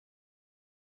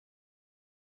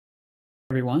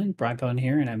Everyone, Brian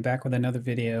here, and I'm back with another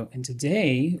video. And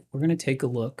today we're going to take a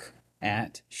look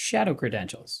at shadow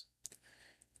credentials.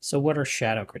 So, what are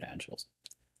shadow credentials?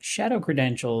 Shadow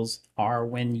credentials are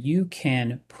when you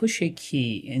can push a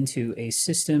key into a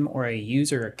system or a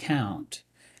user account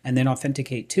and then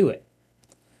authenticate to it.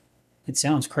 It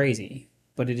sounds crazy,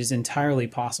 but it is entirely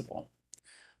possible.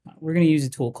 We're going to use a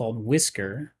tool called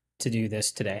Whisker to do this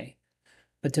today.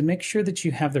 But to make sure that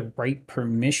you have the right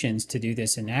permissions to do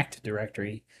this in Active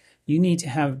Directory, you need to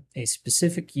have a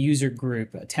specific user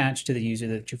group attached to the user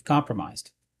that you've compromised.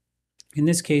 In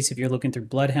this case, if you're looking through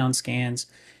Bloodhound scans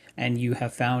and you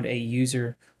have found a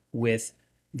user with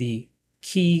the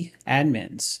key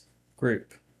admins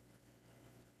group,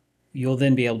 you'll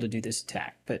then be able to do this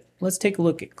attack. But let's take a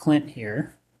look at Clint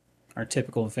here, our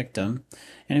typical victim.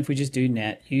 And if we just do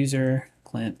net user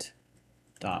clint.barton,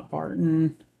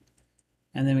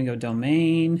 and then we go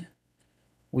domain,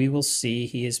 we will see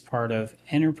he is part of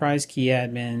enterprise key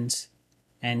admins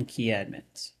and key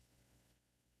admins,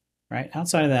 right?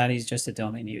 Outside of that, he's just a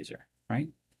domain user, right?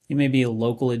 He may be a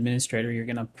local administrator. You're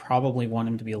going to probably want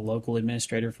him to be a local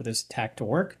administrator for this attack to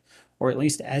work, or at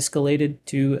least escalated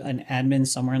to an admin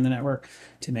somewhere in the network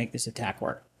to make this attack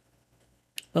work.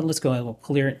 But let's go ahead, we'll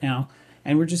clear it now,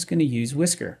 and we're just going to use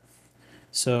Whisker.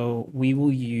 So we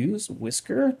will use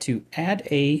Whisker to add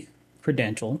a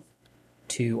credential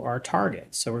to our target.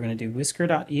 So we're going to do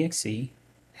whisker.exe,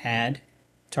 add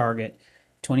target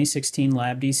 2016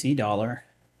 labdc dollar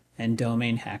and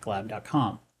domain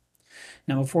hacklab.com.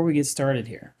 Now before we get started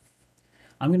here,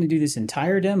 I'm going to do this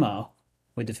entire demo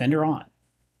with Defender on.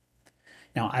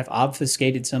 Now I've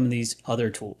obfuscated some of these other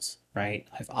tools, right?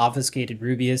 I've obfuscated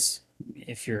Rubeus.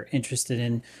 If you're interested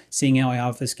in seeing how I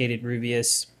obfuscated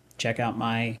Rubeus, check out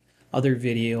my other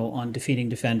video on defeating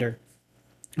Defender.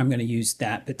 I'm going to use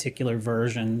that particular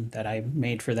version that I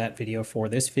made for that video for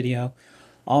this video.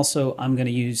 Also, I'm going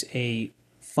to use a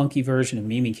funky version of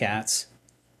Mimikatz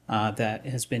that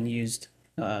has been used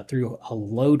through a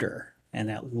loader. And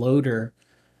that loader,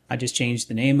 I just changed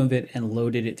the name of it and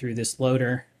loaded it through this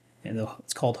loader. And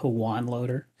it's called Hawan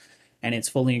loader. And it's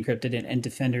fully encrypted, and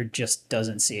Defender just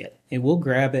doesn't see it. It will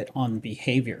grab it on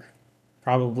behavior.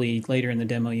 Probably later in the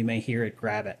demo you may hear it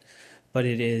grab it. But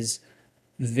it is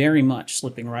very much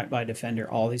slipping right by Defender,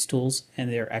 all these tools,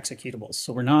 and they're executables.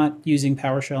 So we're not using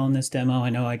PowerShell in this demo.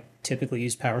 I know I typically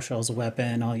use PowerShell as a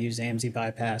weapon. I'll use AMZ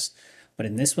bypass. But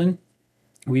in this one,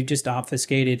 we've just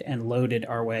obfuscated and loaded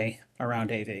our way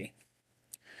around AV.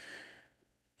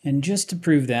 And just to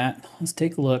prove that, let's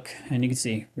take a look, and you can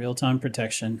see real-time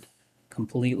protection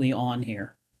completely on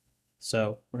here.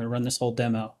 So we're going to run this whole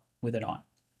demo with it on.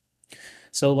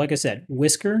 So like I said,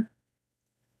 Whisker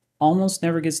almost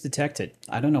never gets detected.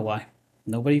 I don't know why.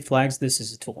 Nobody flags this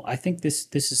as a tool. I think this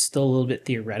is still a little bit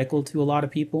theoretical to a lot of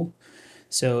people.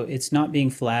 So it's not being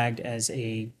flagged as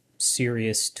a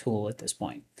serious tool at this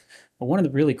point. But one of the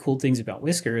really cool things about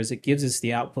Whisker is it gives us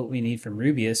the output we need from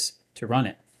Rubeus to run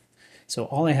it. So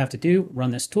all I have to do, run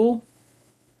this tool,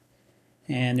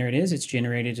 and there it is. It's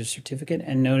generated a certificate.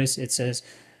 And notice it says,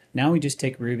 now we just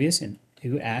take Rubeus and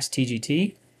do ask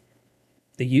TGT.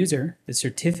 The user, the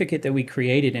certificate that we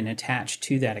created and attached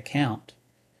to that account,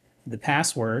 the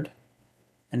password,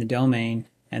 and the domain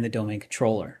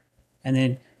controller, and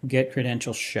then get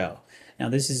credentials show. Now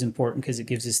this is important because it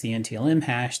gives us the NTLM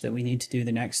hash that we need to do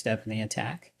the next step in the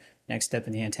attack. Next step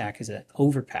in the attack is to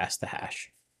overpass the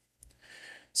hash.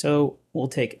 So we'll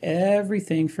take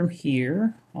everything from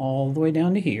here all the way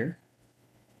down to here,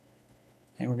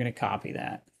 and we're going to copy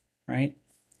that, right?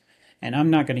 And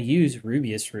I'm not going to use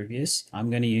Rubeus.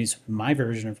 I'm going to use my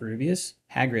version of Rubeus,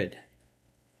 Hagrid.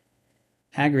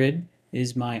 Hagrid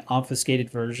is my obfuscated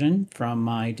version from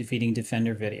my Defeating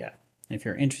Defender video. If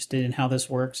you're interested in how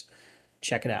this works,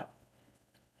 check it out.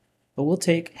 But we'll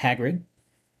take Hagrid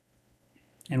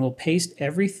and we'll paste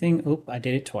everything. Oh, I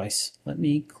did it twice. Let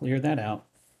me clear that out.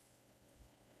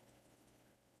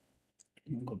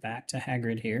 We'll go back to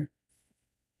Hagrid here.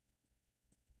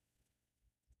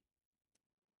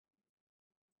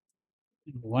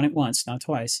 We want it once, not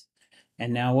twice.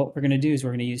 And now what we're going to do is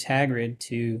we're going to use Hagrid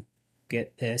to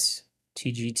get this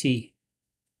TGT.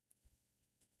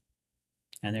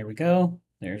 And there we go.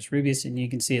 There's Rubeus, and you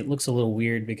can see it looks a little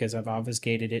weird because I've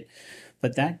obfuscated it.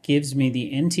 But that gives me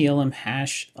the NTLM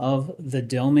hash of the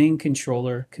domain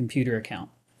controller computer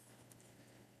account.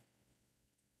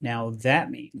 Now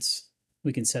that means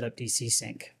we can set up DC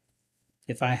sync.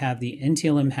 If I have the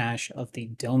NTLM hash of the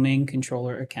domain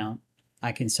controller account,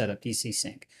 I can set up DC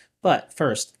sync. But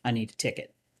first, I need a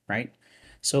ticket, right?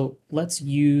 So let's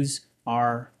use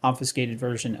our obfuscated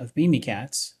version of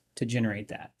Mimikatz to generate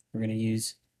that. We're going to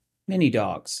use mini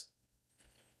dogs.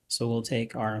 So we'll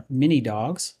take our mini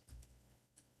dogs.exe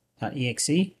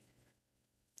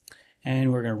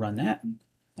and we're going to run that.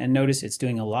 And notice it's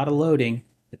doing a lot of loading,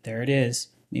 but there it is,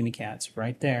 Mimikatz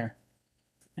right there.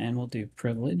 And we'll do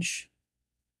privilege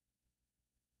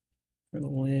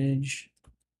debug.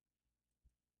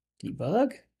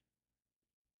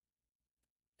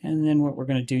 And then what we're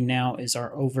going to do now is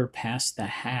our overpass the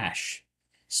hash.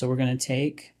 So we're going to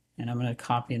take, and I'm going to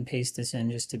copy and paste this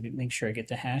in just to make sure I get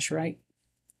the hash right.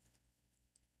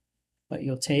 But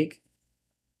you'll take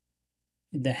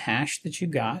the hash that you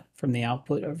got from the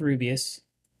output of Rubeus,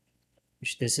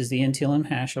 which this is the NTLM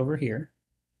hash over here,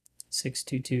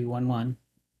 62211.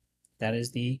 That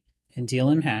is the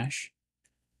NTLM hash,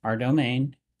 our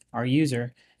domain, our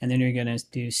user, and then you're going to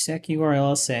do sec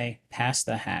URLSA pass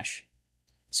the hash.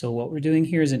 So what we're doing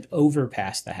here is an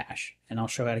overpass the hash, and I'll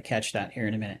show how to catch that here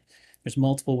in a minute. There's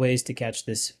multiple ways to catch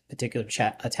this particular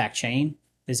attack chain.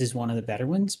 This is one of the better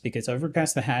ones because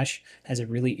overpass the hash has a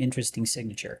really interesting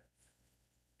signature.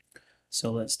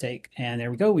 So let's take, and there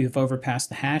we go, we've overpassed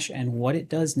the hash, and what it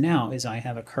does now is I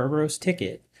have a Kerberos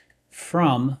ticket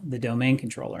from the domain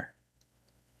controller,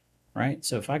 right?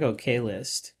 So if I go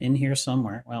klist in here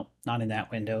somewhere, well, not in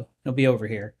that window, it'll be over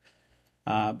here,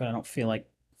 but I don't feel like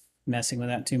messing with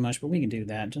that too much, but we can do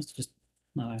that.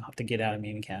 I'll have to get out of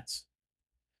Mimikatz.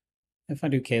 If I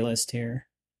do klist here,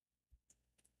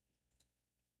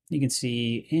 you can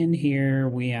see in here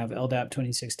we have LDAP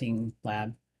 2016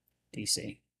 lab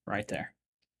DC right there,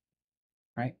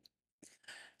 right?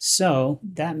 So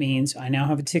that means I now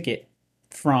have a ticket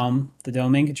from the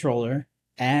domain controller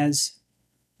as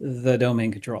the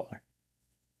domain controller,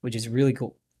 which is really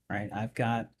cool, right? I've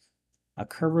got a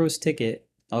Kerberos ticket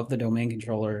of the domain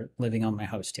controller living on my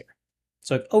host here.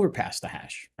 So I've overpassed the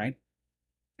hash, right?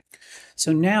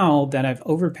 So now that I've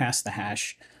overpassed the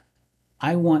hash,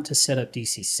 I want to set up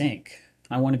DC sync.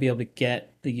 I want to be able to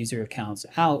get the user accounts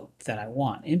out that I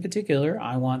want. In particular,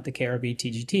 I want the KRB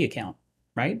TGT account,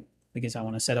 right? Because I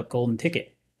want to set up golden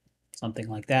ticket, something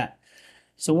like that.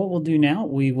 So what we'll do now,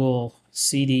 we will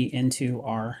cd into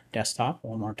our desktop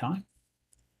one more time.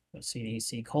 So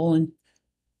cdc :/clint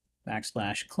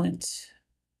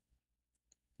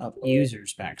up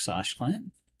users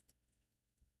 /clint,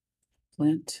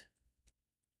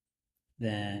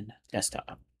 then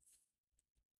desktop.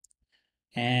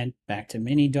 And back to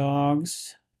mini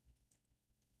dogs.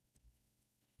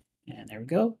 And there we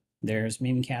go. There's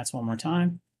Mimikatz one more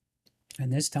time.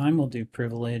 And this time we'll do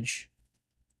privilege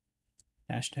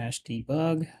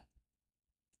 --debug.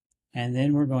 And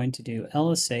then we're going to do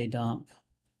LSA dump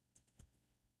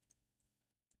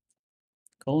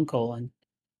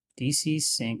DC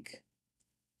sync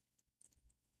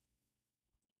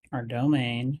our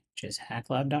domain, which is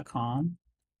hacklab.com.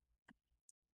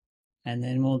 And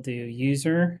then we'll do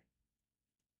user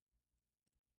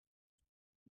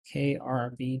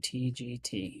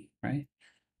KRBTGT, right?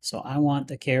 So I want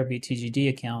the KRBTGT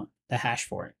account, the hash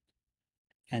for it.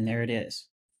 And there it is.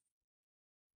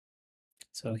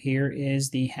 So here is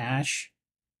the hash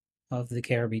of the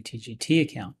KRBTGT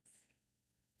account.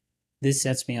 This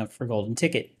sets me up for golden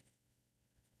ticket.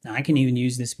 Now I can even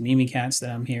use this Mimikatz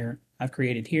that I've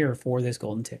created here for this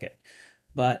golden ticket.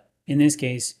 But in this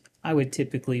case, I would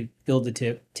typically build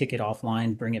the ticket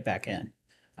offline, bring it back in.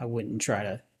 I wouldn't try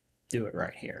to do it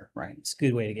right here, right? It's a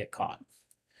good way to get caught.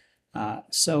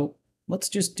 So let's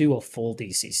just do a full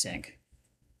DC sync.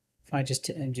 If I just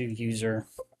do user,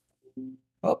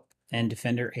 and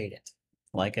Defender ate it,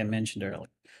 like I mentioned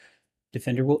earlier.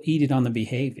 Defender will eat it on the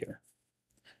behavior,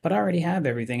 but I already have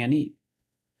everything I need.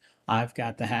 I've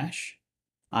got the hash.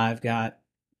 I've got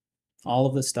all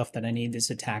of the stuff that I need.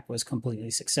 This attack was completely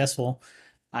successful.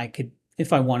 I could,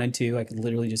 if I wanted to, I could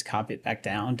literally just copy it back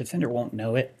down. Defender won't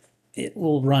know it. It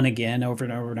will run again over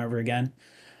and over and over again.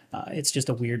 It's just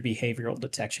a weird behavioral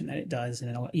detection that it does, and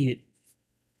it'll eat it.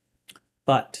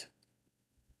 But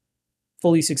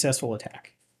fully successful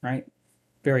attack, right?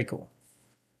 Very cool.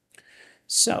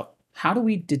 So how do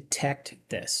we detect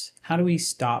this? How do we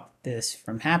stop this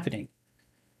from happening?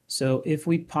 So if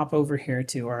we pop over here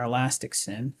to our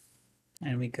Elastic-SIM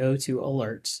and we go to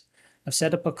alerts, I've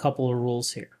set up a couple of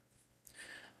rules here.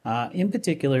 In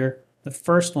particular, the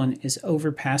first one is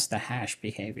overpass the hash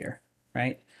behavior,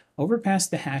 right? Overpass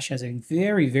the hash has a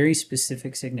very, very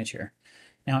specific signature.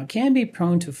 Now, it can be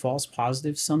prone to false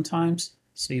positives sometimes,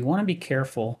 so you want to be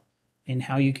careful in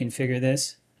how you configure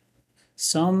this.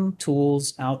 Some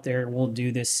tools out there will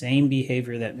do this same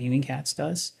behavior that Mimikatz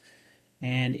does,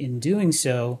 and in doing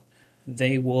so,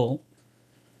 they will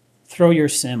throw your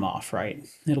SIM off, right?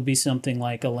 It'll be something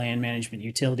like a LAN management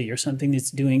utility or something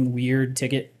that's doing weird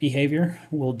ticket behavior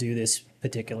will do this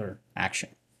particular action.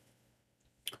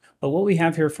 But what we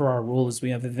have here for our rule is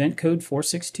we have event code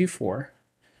 4624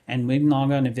 and win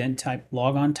logon event type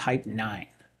logon type 9.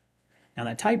 Now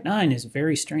that type 9 is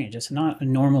very strange. It's not a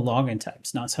normal login type.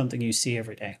 It's not something you see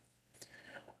every day.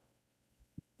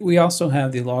 We also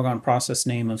have the logon process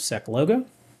name of sec logo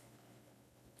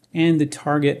and the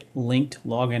target linked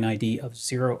login ID of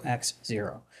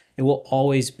 0x0. It will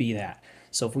always be that.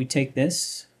 So if we take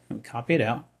this and copy it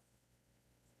out,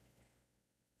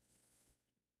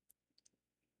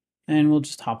 and we'll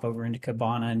just hop over into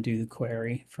Kibana and do the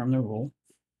query from the rule.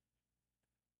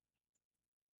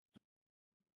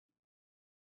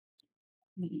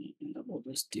 We'll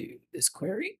just do this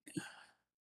query.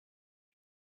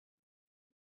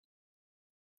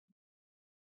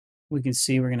 We can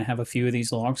see we're going to have a few of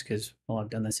these logs because, well, I've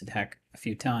done this attack a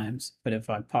few times. But if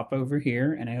I pop over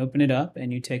here and I open it up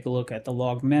and you take a look at the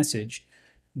log message,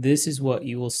 this is what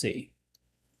you will see.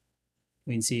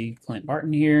 We can see Clint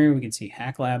Barton here. We can see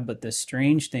Hack Lab. But the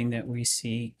strange thing that we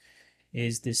see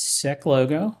is this sec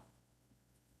logo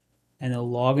and the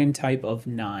login type of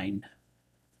 9.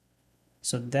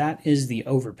 So that is the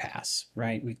overpass,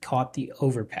 right? We caught the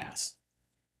overpass.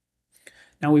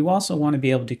 Now we also want to be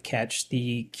able to catch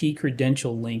the key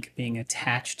credential link being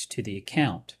attached to the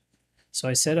account. So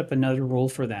I set up another rule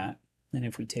for that. And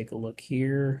if we take a look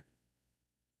here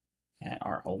at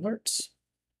our alerts,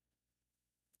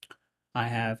 I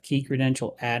have key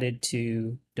credential added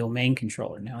to domain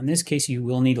controller. Now in this case, you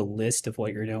will need a list of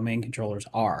what your domain controllers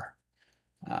are.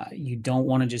 You don't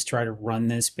want to just try to run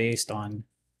this based on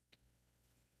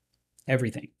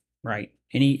everything, right?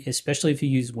 Especially if you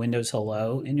use Windows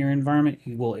Hello in your environment,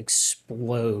 you will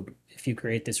explode if you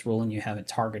create this rule and you haven't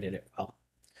targeted it well.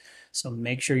 So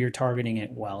make sure you're targeting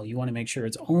it well. You want to make sure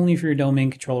it's only for your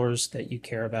domain controllers that you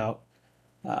care about.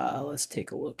 Let's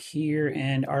take a look here.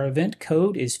 And our event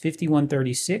code is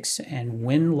 5136 and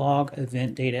winlog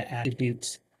event data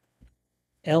attributes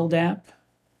LDAP.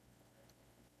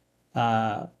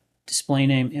 Display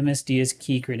name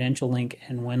MSDSKeyCredential link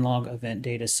and winlog event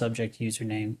data subject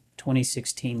username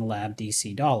 2016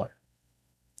 labdc $.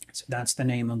 So that's the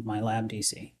name of my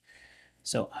labdc.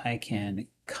 So I can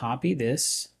copy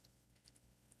this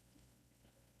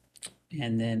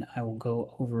and then I will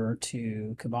go over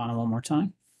to Kibana one more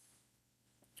time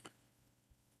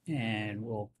and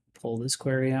we'll pull this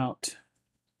query out.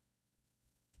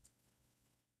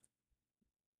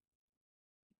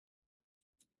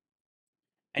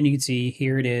 And you can see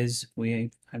here it is.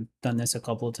 I've done this a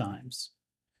couple of times.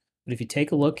 But if you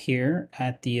take a look here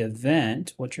at the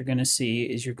event, what you're going to see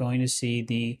is you're going to see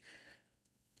the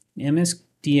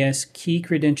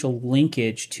MSDSKeyCredential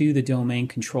linkage to the domain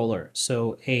controller.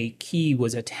 So a key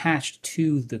was attached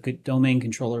to the domain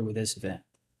controller with this event.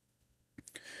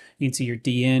 You can see your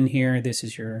DN here. This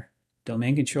is your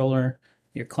domain controller.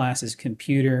 Your class is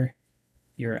computer.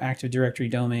 Your Active Directory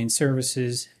domain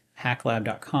services,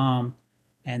 hacklab.com,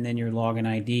 and then your login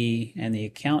ID and the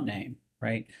account name,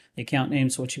 right? The account name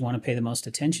is what you want to pay the most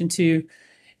attention to.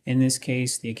 In this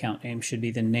case, the account name should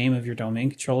be the name of your domain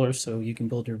controller, so you can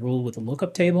build your rule with a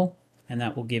lookup table, and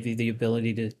that will give you the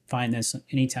ability to find this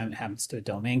anytime it happens to a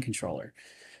domain controller.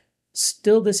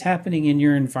 Still, this happening in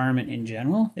your environment in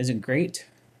general isn't great,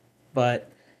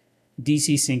 but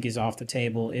DC Sync is off the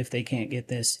table if they can't get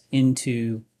this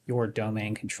into your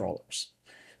domain controllers.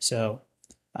 So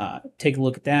take a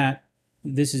look at that.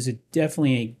 This is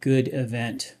definitely a good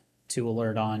event to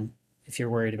alert on if you're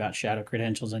worried about shadow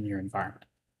credentials in your environment.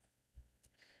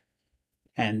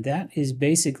 And that is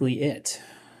basically it.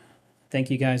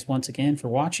 Thank you guys once again for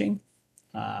watching.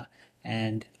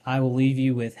 And I will leave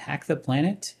you with Hack the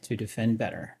Planet to defend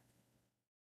better.